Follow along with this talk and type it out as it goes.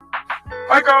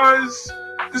Hi guys,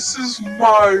 this is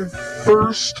my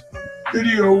first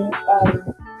video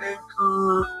on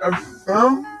Anchor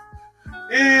FM,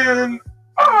 and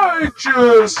I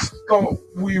just thought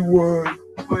we would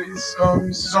play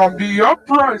some Zombie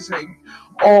Uprising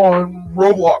on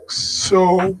Roblox.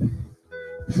 So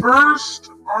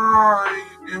first I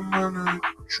am gonna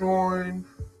join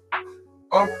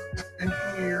up in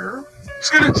here. It's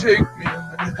gonna take me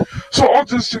a minute, so I'll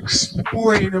just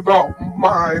explain about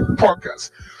my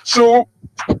podcast. So,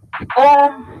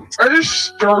 I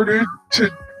just started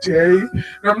today,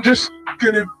 and I'm just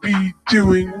gonna be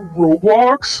doing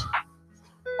Roblox,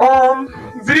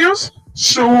 videos.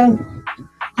 So,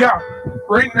 yeah,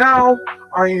 right now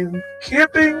I am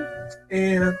camping,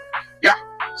 and yeah,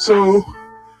 so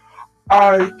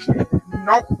I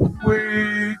cannot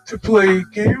wait to play a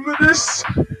game of this.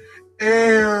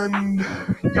 And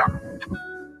yeah,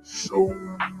 so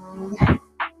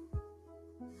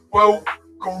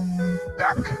welcome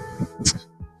back.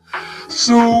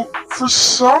 So for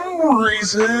some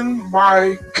reason,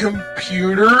 my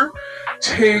computer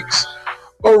takes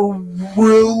a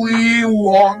really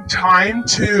long time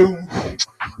to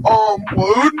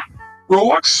load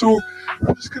Roblox. So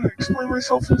I'm just gonna explain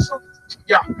myself and stuff.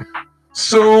 Yeah.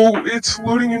 So it's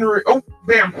loading in right. Oh,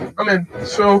 bam! I'm in.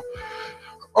 So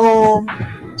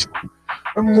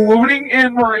I'm loading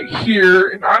in right here,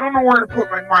 and I don't know where to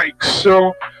put my mic,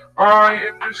 so I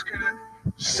am just gonna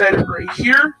set it right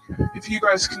here, if you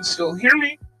guys can still hear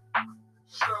me.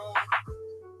 So,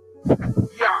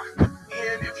 yeah,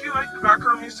 and if you like the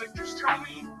background music, just tell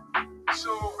me.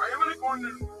 So, I am gonna go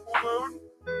into full mode,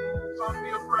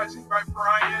 Zombie Uprising by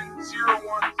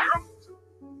Brian010,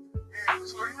 and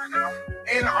it's loading right now,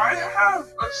 and I have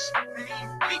a mini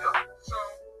minigun, so,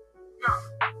 yeah,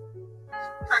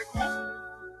 kinda cool.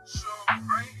 So I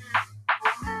am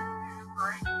going in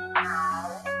right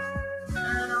now,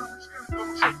 and I'm just gonna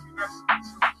double check you guys can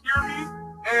still hear me,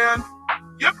 and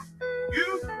yep, you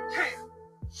can.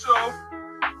 So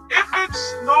if it's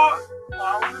not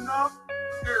loud enough,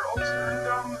 here, I'll turn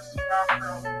down this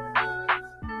background.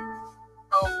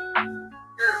 Oh,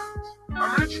 here, I'm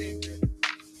gonna change it.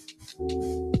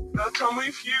 Now tell me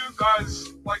if you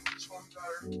guys like this one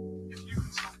better, if you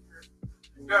can still hear it.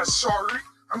 Yeah, sorry.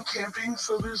 I'm camping,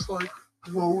 so there's like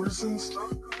blowers and stuff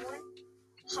going.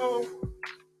 So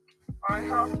I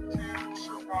have to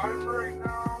survive right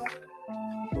now.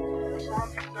 There's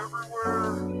zombies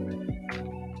everywhere.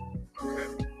 Okay.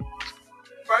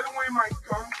 By the way, my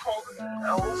gun's called an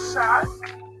LSAT.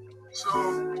 So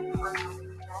and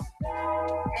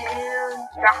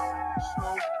yeah. So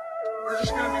we're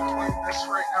just gonna be playing this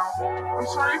right now. I'm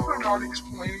sorry if I'm not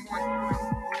explaining like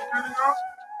good enough.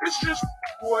 It's just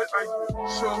what I do.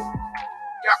 So,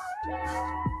 yeah.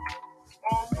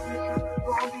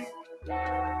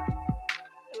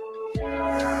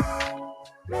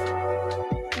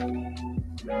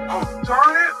 Oh,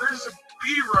 darn it, there's a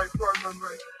bee right by my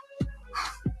mic.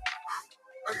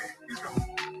 Okay, he's gone.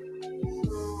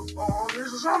 Oh,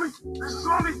 there's a zombie. There's a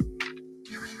zombie.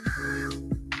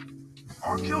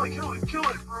 Oh, kill it,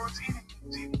 bro. It's eating.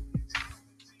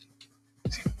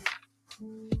 It's eating.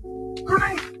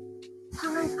 Grenade.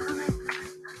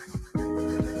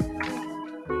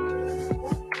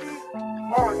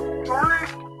 Oh, darn it,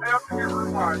 I have to get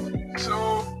revived. So,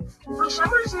 for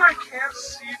some reason I can't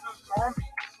see the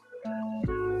zombies.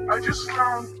 I just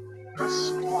found a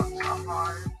spot to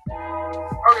hide.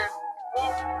 Okay,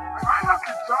 well, I might have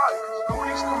to die because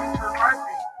nobody's coming to revive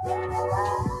me.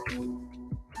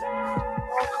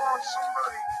 Oh, come on,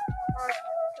 somebody.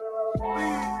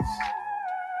 Please.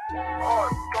 Oh,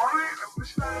 darn it, I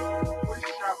wish I had a voice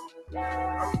chat. I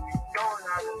would be yelling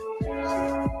at it.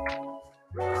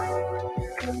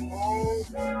 Oh,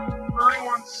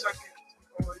 31 seconds.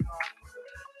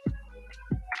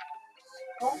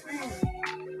 Help me.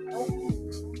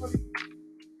 Somebody.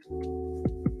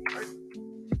 I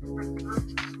just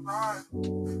survived.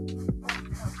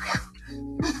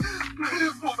 I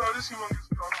just pulled out his humongous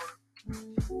gun on it.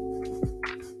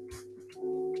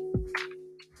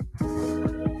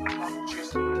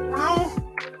 No!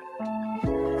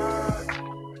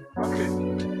 Okay.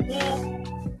 Well,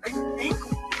 I think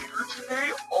later today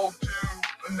I'll do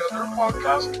another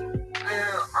podcast,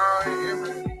 and I am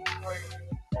gonna be playing,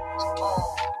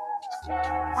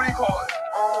 what do you call it?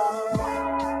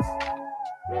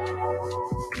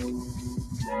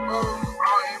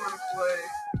 I am gonna play,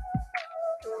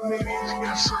 maybe,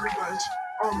 yeah, sorry guys,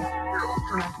 here, I'll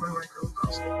turn off my microphone.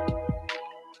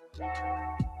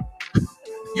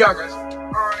 Yeah guys, I'm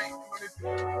gonna be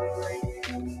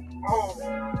playing, oh,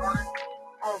 darn it,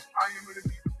 I am gonna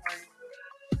be playing,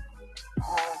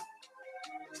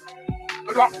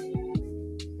 adopt. So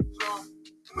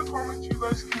in the comments, you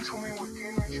guys can tell me what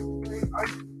game I should play. I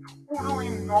totally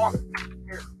not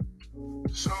care.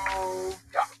 So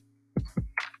yeah,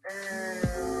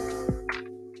 and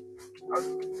I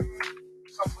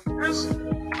stuff like this. I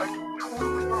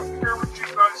totally don't care what you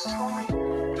guys tell me.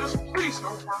 Just please no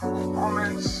harmful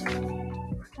comments. I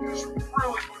just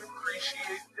really would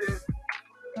appreciate it.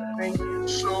 Thank you.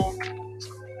 So,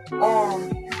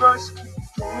 you guys can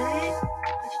join me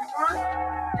if you want.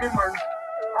 And my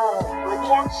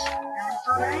Roblox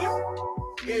username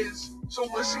is, so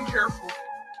listen carefully.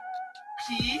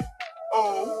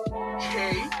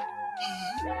 POKEDIGER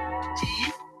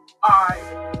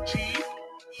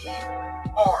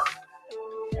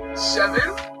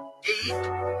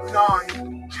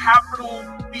 789 capital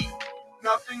B.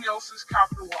 Nothing else is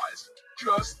capitalized.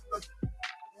 Just the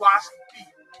last B.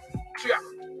 So yeah,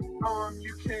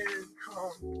 you can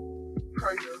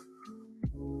try to,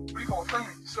 what do you call it, friend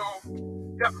me. So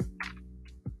yeah,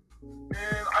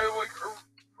 and I like a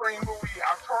rainbowy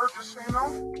avatar, just so you know.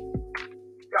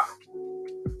 Yeah,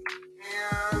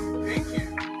 and thank you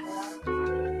for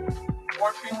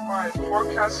watching my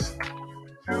podcast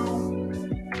too.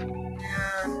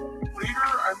 And later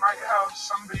I might have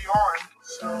somebody on